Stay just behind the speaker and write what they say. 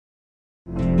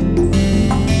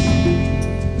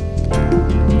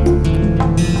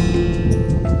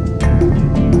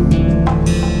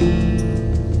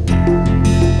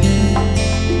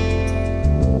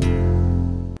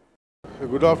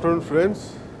Good afternoon,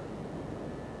 friends.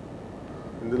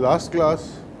 In the last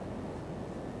class,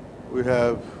 we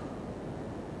have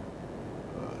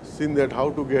seen that how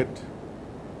to get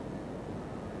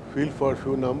feel for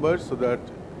few numbers so that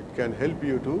it can help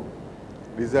you to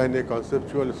design a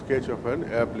conceptual sketch of an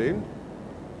airplane.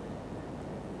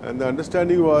 And the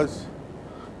understanding was,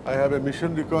 I have a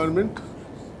mission requirement.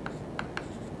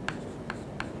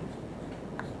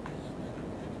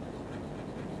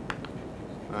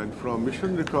 And from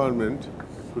mission requirement,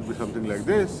 it could be something like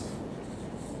this.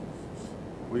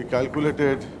 We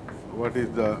calculated what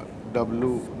is the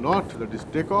W0, that is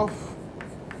takeoff.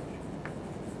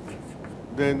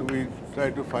 Then we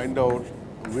try to find out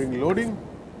wing loading,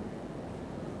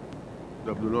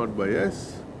 W0 by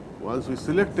S. Once we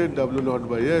selected W0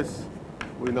 by S,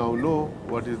 we now know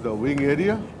what is the wing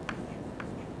area.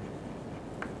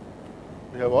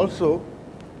 We have also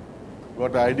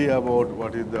got an idea about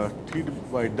what is the T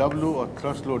by W or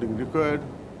thrust loading required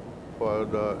for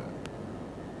the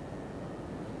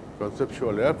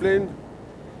conceptual airplane.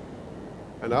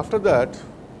 And after that,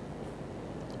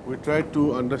 we tried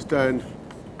to understand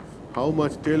how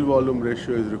much tail volume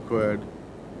ratio is required,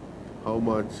 how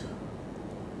much,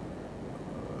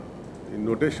 in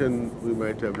notation we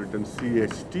might have written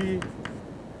CHT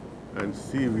and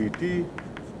CVT.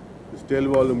 This tail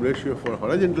volume ratio for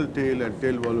horizontal tail and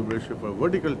tail volume ratio for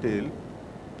vertical tail.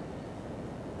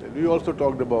 And we also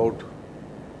talked about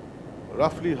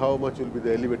roughly how much will be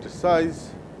the elevator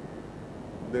size.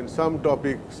 Then some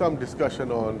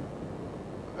discussion on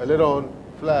aileron,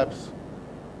 flaps.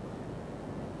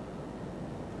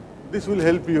 This will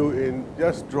help you in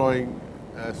just drawing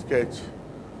a sketch,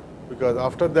 because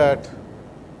after that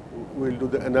we'll do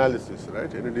the analysis,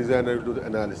 right? Any designer will do the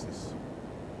analysis.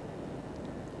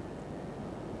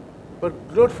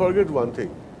 But do not forget one thing.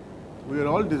 We are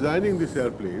all designing this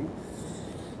airplane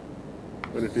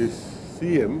when it is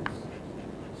CM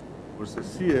versus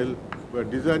CL. We are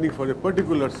designing for a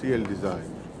particular CL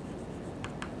design.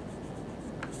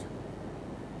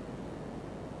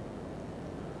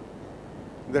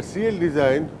 The CL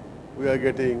design we are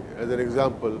getting as an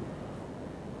example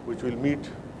which will meet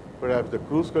perhaps the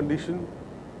cruise condition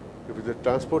if it is a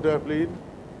transport airplane.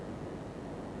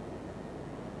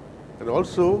 And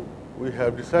also we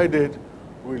have decided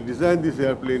we will design this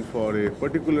airplane for a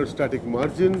particular static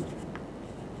margin,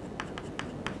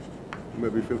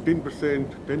 maybe 15%,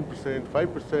 10%,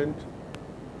 5%,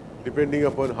 depending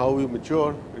upon how we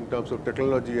mature in terms of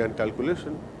technology and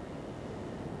calculation.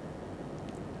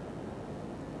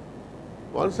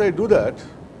 Once I do that,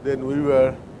 then we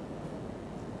were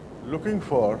looking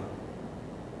for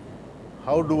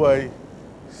how do I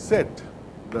set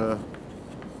the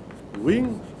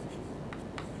wing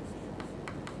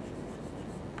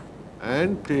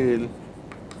and tail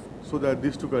so that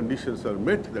these two conditions are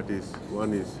met, that is,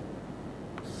 one is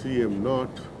Cm0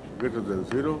 greater than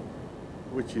 0,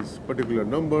 which is particular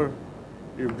number.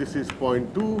 If this is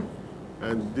 0.2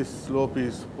 and this slope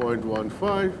is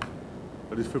 0.15,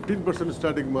 that is 15%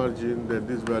 static margin, then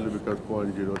this value becomes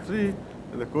 0.03.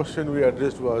 And the question we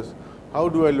addressed was, how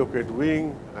do I locate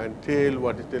wing and tail,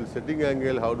 what is tail setting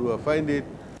angle, how do I find it,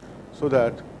 so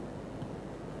that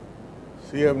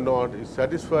Cm0 is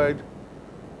satisfied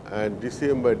and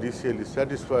dCm by dCl is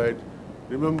satisfied.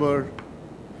 Remember,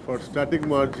 for static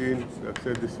margin, let's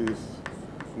say this is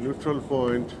neutral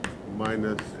point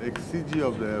minus xCg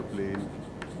of the airplane,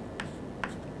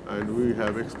 and we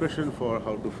have expression for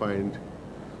how to find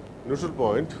neutral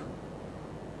point,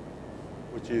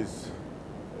 which is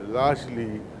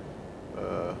largely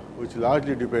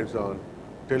depends on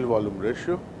tail volume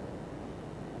ratio.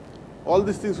 All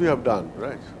these things we have done,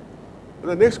 right? And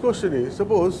the next question is,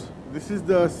 suppose this is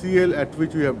the CL at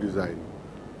which we have designed,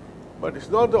 but it's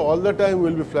not that all the time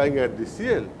we'll be flying at this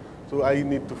CL. So I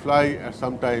need to fly at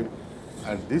some time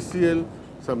at this CL,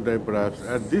 sometime perhaps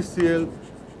at this CL,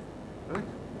 right?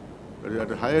 But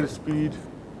at a higher speed,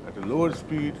 at a lower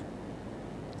speed.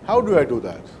 How do I do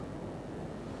that?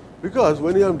 Because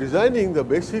when I am designing the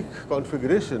basic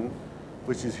configuration,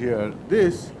 which is here,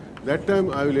 that time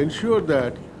I will ensure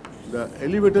that the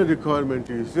elevator requirement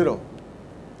is 0.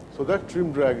 So that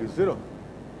trim drag is 0.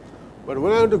 But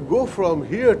when I want to go from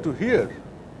here to here,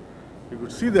 you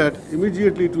could see that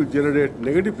immediately it will generate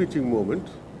negative pitching moment.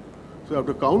 So I have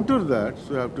to counter that,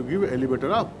 so I have to give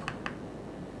elevator up.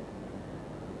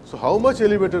 So how much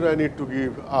elevator I need to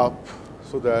give up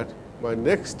so that my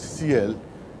next CL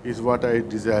is what I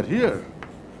desire here?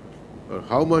 Or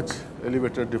how much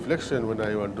elevator deflection when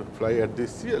I want to fly at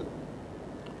this CL?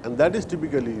 And that is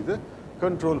typically the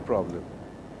control problem.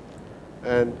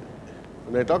 And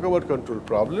when I talk about control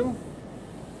problem,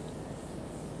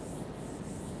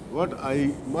 what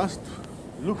I must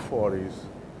look for is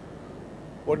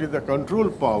what is the control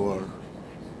power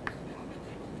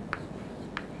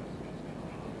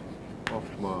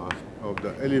of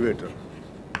the elevator.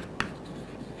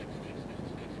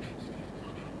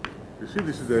 You see,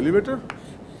 this is the elevator.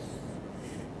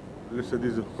 Let's say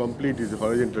this is complete is the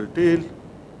horizontal tail,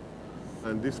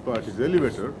 and this part is the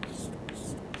elevator.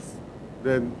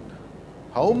 Then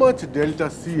how much delta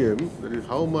Cm, that is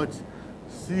how much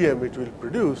Cm it will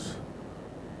produce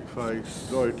if I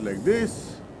draw it like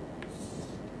this.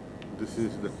 This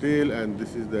is the tail and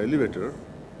this is the elevator.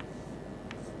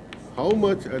 How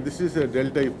much, and this is a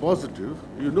delta E positive,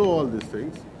 you know all these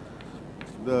things.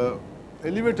 The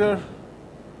elevator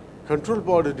control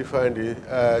power is defined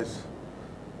as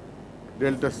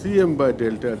delta Cm by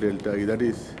delta E, that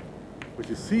is, which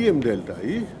is Cm delta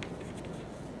E,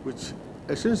 which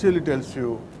essentially tells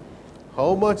you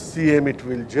how much Cm it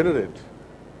will generate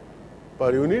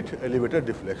per unit elevator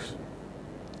deflection.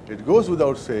 It goes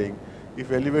without saying,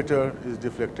 if elevator is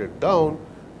deflected down,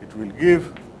 it will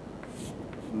give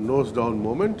nose down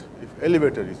moment. If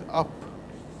elevator is up,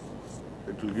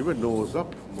 it will give a nose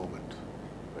up moment.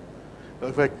 Now,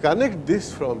 if I connect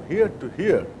this from here to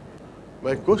here,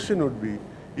 my question would be,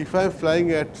 if I am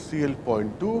flying at CL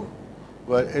 0.2,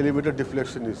 where elevator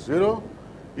deflection is 0,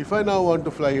 if I now want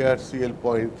to fly at CL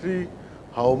 0.3,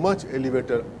 how much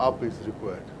elevator up is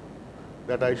required?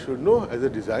 That I should know as a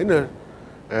designer,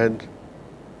 and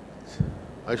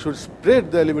I should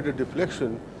spread the elevator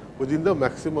deflection within the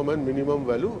maximum and minimum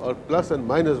value or plus and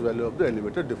minus value of the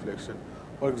elevator deflection.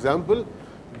 For example,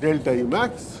 delta E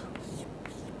max,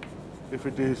 if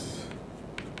it is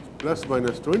plus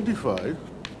minus 25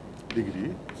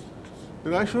 degree,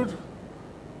 then I should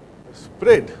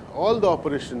spread all the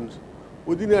operations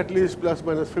within at least plus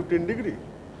minus 15 degree,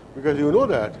 because you know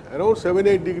that around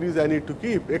 7-8 degrees I need to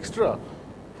keep extra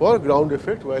for ground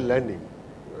effect while landing,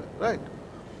 right?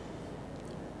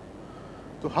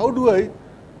 So how do I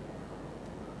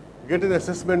get an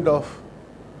assessment of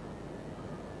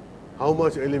how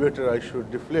much elevator I should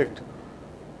deflect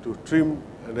to trim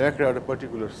an aircraft at a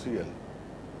particular CL?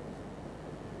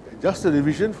 Just a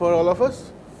revision for all of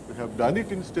us. We have done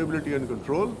it in stability and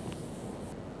control.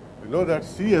 We know that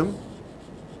Cm,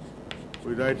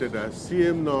 we write it as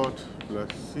Cm naught plus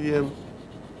Cm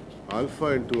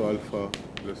alpha into alpha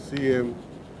plus Cm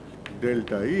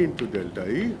delta E into delta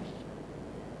E.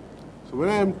 So when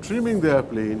I am trimming the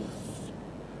airplane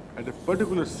at a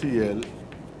particular CL,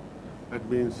 that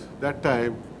means that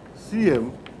time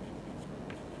Cm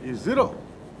is 0.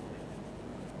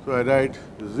 So I write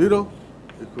 0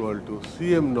 equal to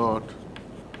Cm naught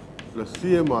plus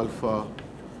Cm alpha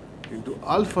into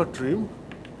alpha trim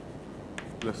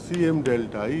plus Cm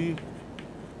delta E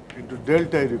into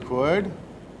delta E required,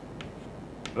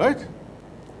 right?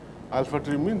 Alpha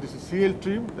trim means this is CL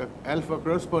trim, that alpha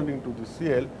corresponding to the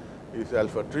CL is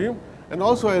alpha trim, and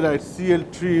also I write CL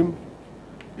trim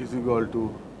is equal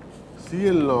to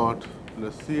CL naught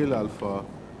plus CL alpha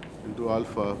into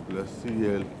alpha plus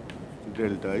CL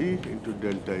delta E into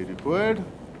delta E required,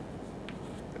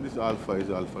 and this alpha is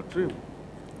alpha trim.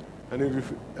 And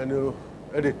you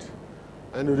edit,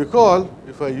 and you recall,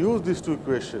 if I use these two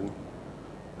equations,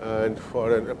 and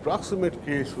for an approximate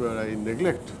case where I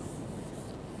neglect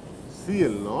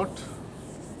CL naught,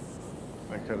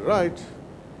 I can write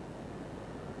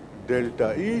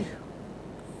delta E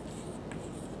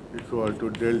equal to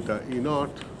delta E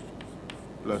naught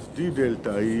plus d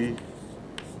delta E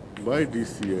by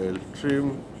dCl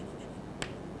trim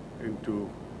into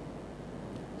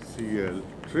CL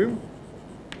trim,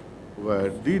 where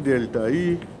d delta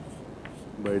E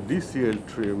by dCl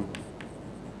trim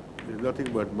is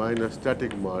nothing but minus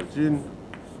static margin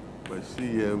by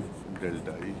Cm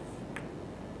delta E.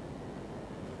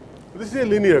 This is a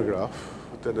linear graph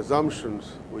with the assumptions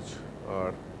which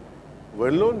are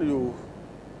well known. You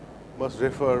must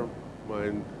refer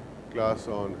my class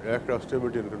on aircraft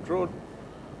stability and control.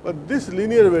 But this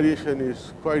linear variation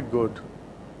is quite good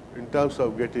in terms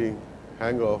of getting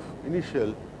hang of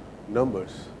initial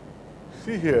numbers.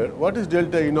 See here, what is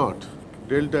delta E naught?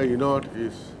 Delta E naught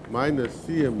is minus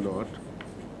Cm naught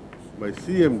by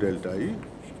Cm delta E.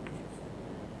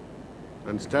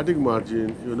 And static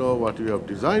margin, you know what you have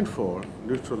designed for,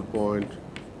 neutral point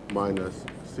minus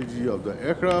CG of the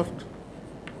aircraft.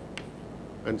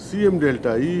 And Cm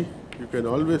delta E, you can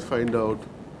always find out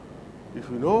if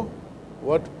you know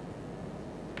what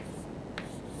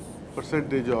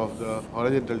percentage of the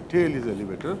horizontal tail is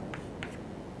elevator.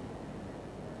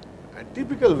 A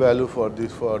typical value for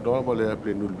this for a normal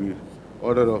airplane will be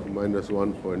order of minus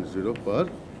 1.0 per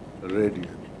radian.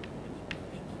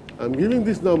 I am giving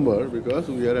this number because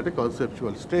we are at a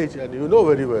conceptual stage and you know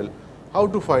very well how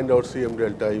to find out Cm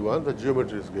delta E once the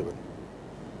geometry is given.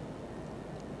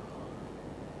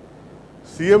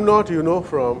 Cm naught you know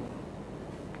from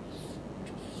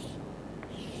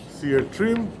CL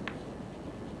trim,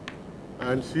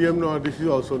 and Cm naught, this is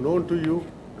also known to you.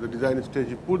 At the design stage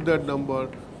you put that number,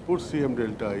 put Cm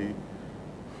delta E.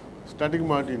 Static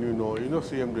margin you know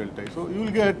Cm delta E. So you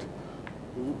will get,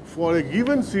 for a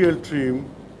given CL trim,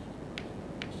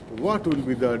 what will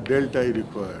be the delta E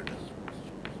required.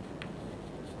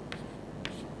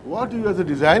 What you as a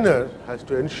designer has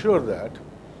to ensure that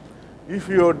if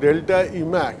your delta E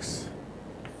max,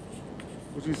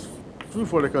 which is true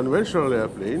for a conventional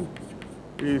airplane,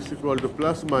 is equal to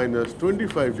plus minus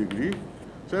 25 degree.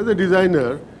 So as a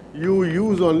designer, you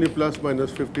use only plus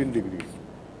minus 15 degrees,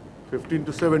 15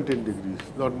 to 17 degrees,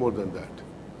 not more than that.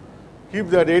 Keep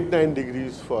that 8-9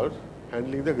 degrees for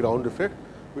handling the ground effect,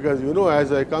 because you know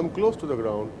as I come close to the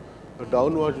ground, the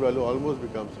downwash value almost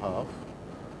becomes half.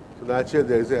 So naturally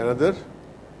there is another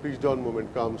pitch down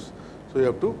moment comes, so you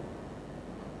have to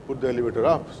put the elevator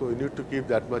up. So you need to keep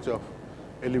that much of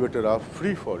elevator up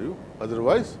free for you,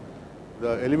 otherwise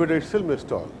the elevator itself may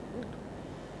stall.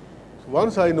 So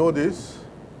once I know this,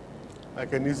 I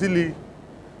can easily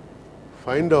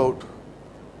find out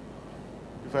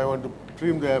if I want to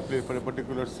trim the airplane for a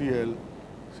particular CL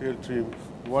trim,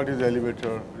 what is the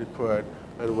elevator required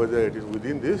and whether it is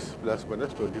within this plus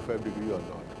minus 25 degree or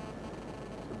not.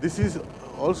 So this is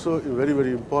also very,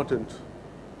 very important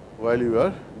while you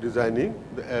are designing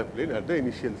the airplane at the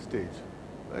initial stage,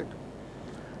 right?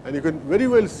 And you can very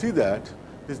well see that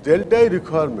this delta E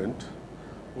requirement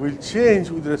will change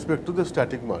with respect to the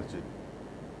static margin.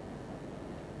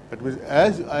 That means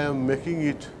as I am making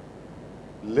it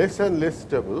less and less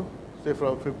stable, say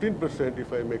from 15%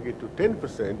 if I make it to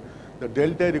 10%, the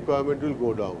delta E requirement will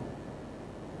go down.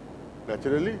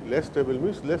 Naturally, less stable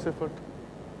means less effort.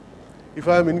 If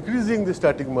I am increasing the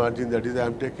static margin, that is I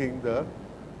am taking the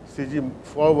CG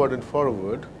forward and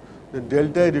forward, then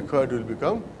delta E required will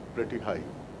become pretty high.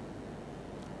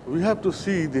 We have to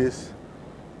see this,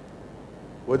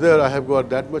 whether I have got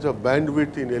that much of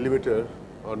bandwidth in elevator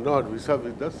or not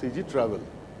vis-a-vis the CG travel.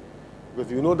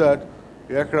 Because you know that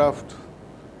aircraft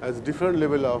has different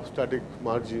level of static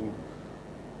margin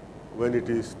when it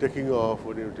is taking off,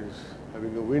 when it is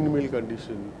having a windmill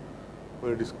condition,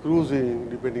 when it is cruising,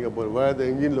 depending upon where the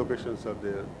engine locations are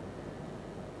there.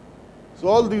 So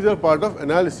all these are part of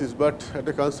analysis, but at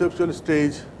a conceptual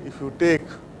stage, if you take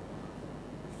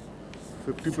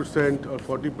 50% or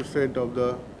 40% of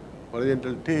the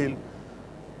horizontal tail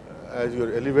as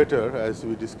your elevator, as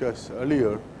we discussed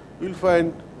earlier, you will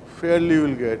find fairly you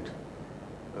will get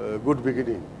a good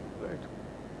beginning, right?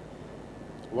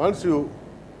 Once you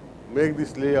make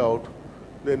this layout,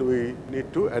 then we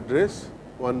need to address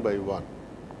one by one.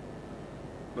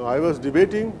 Now I was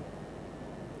debating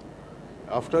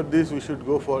after this we should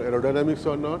go for aerodynamics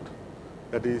or not.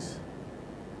 That is,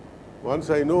 once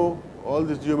I know all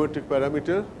these geometric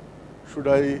parameter, should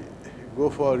I go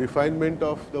for refinement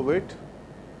of the weight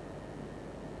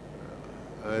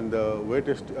and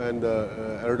and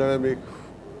aerodynamic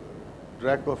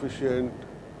drag coefficient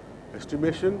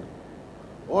estimation,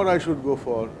 or I should go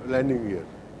for landing gear.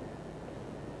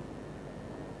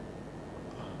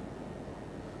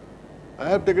 I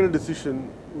have taken a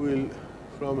decision,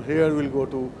 from here we'll go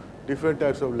to different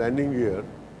types of landing gear,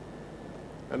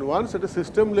 and once at a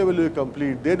system level we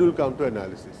complete, then we'll come to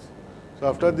analysis. So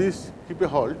after this, keep a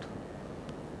halt.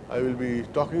 I will be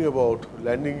talking about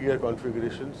landing gear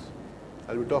configurations.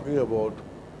 I'll be talking about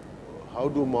how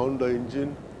to mount the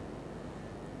engine.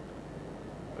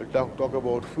 I'll talk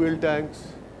about fuel tanks.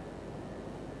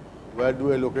 Where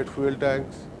do I locate fuel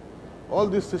tanks? All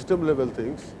these system level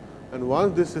things. And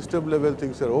once these system level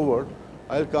things are over,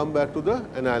 I'll come back to the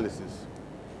analysis.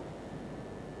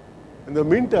 In the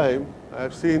meantime, I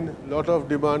have seen a lot of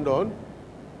demand on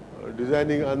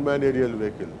designing unmanned aerial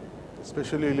vehicle,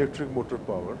 especially electric motor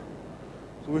power.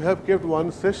 So we have kept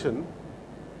one session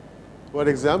where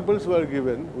examples were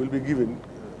given, will be given,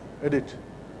 edit.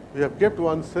 We have kept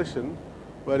one session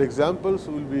where examples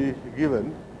will be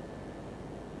given,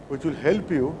 which will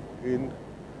help you in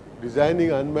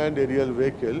designing unmanned aerial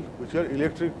vehicle, which are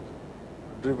electric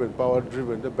driven, power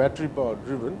driven, the battery power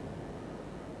driven.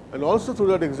 And also through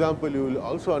that example, you will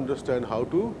also understand how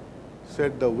to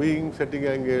set the wing setting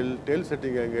angle, tail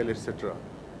setting angle, etc.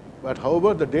 But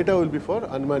however, the data will be for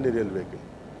unmanned aerial vehicle.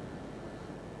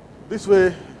 This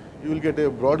way, you will get a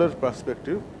broader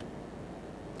perspective,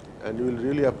 and you will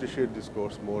really appreciate this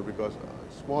course more, because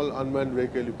a small unmanned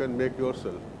vehicle you can make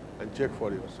yourself and check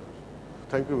for yourself.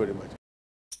 Thank you very much.